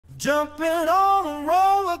Jumping on a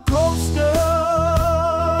roller coaster,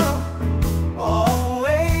 all the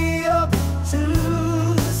way up to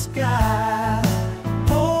the sky,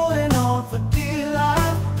 holding on for dear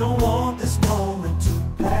life, don't want this moment to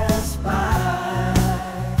pass by.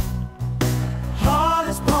 Heart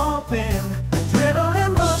is pumping,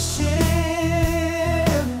 adrenaline rushing,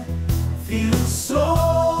 feel so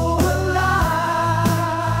alive.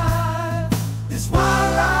 This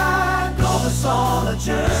wild ride goes us on a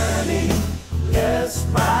journey. Yes,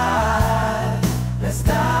 my